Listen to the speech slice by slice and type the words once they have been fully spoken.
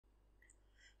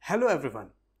Hello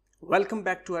everyone, welcome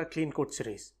back to our Clean Code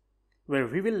series, where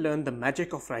we will learn the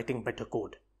magic of writing better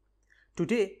code.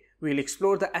 Today, we'll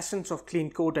explore the essence of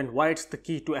clean code and why it's the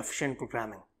key to efficient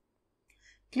programming.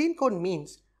 Clean code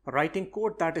means writing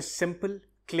code that is simple,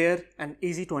 clear, and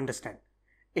easy to understand.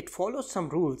 It follows some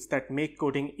rules that make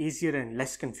coding easier and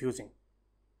less confusing.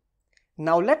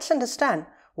 Now let's understand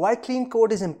why clean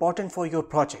code is important for your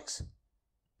projects.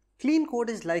 Clean code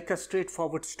is like a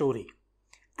straightforward story.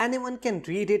 Anyone can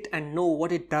read it and know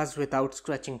what it does without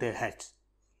scratching their heads.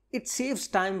 It saves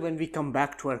time when we come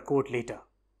back to our code later.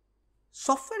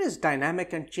 Software is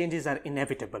dynamic and changes are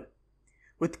inevitable.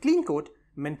 With clean code,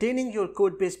 maintaining your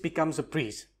codebase becomes a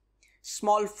breeze.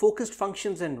 Small, focused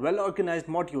functions and well-organized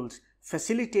modules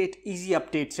facilitate easy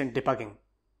updates and debugging.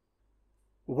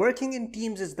 Working in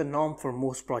teams is the norm for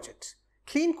most projects.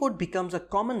 Clean code becomes a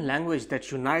common language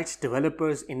that unites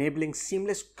developers, enabling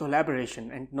seamless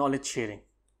collaboration and knowledge sharing.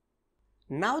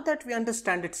 Now that we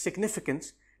understand its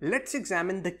significance, let's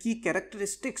examine the key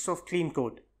characteristics of clean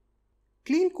code.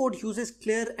 Clean code uses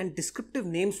clear and descriptive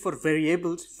names for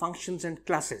variables, functions, and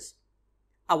classes.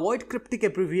 Avoid cryptic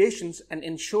abbreviations and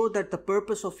ensure that the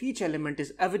purpose of each element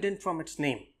is evident from its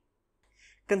name.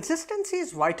 Consistency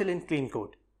is vital in clean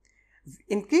code.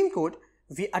 In clean code,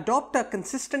 we adopt a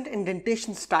consistent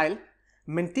indentation style,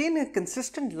 maintain a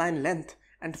consistent line length,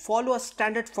 and follow a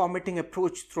standard formatting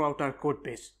approach throughout our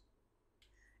codebase.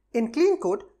 In clean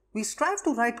code, we strive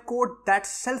to write code that's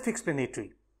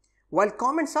self-explanatory. While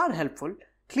comments are helpful,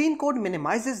 clean code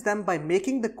minimizes them by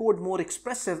making the code more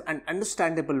expressive and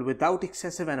understandable without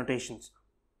excessive annotations.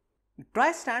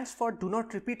 DRY stands for Do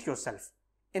Not Repeat Yourself.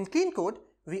 In clean code,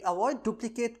 we avoid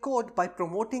duplicate code by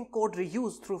promoting code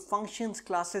reuse through functions,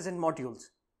 classes, and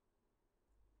modules.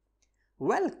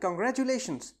 Well,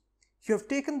 congratulations! You have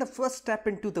taken the first step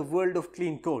into the world of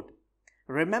clean code.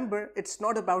 Remember, it's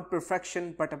not about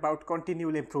perfection but about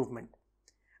continual improvement.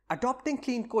 Adopting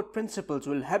clean code principles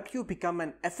will help you become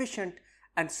an efficient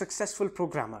and successful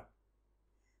programmer.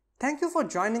 Thank you for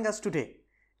joining us today.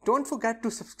 Don't forget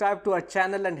to subscribe to our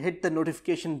channel and hit the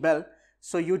notification bell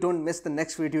so you don't miss the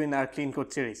next video in our clean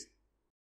code series.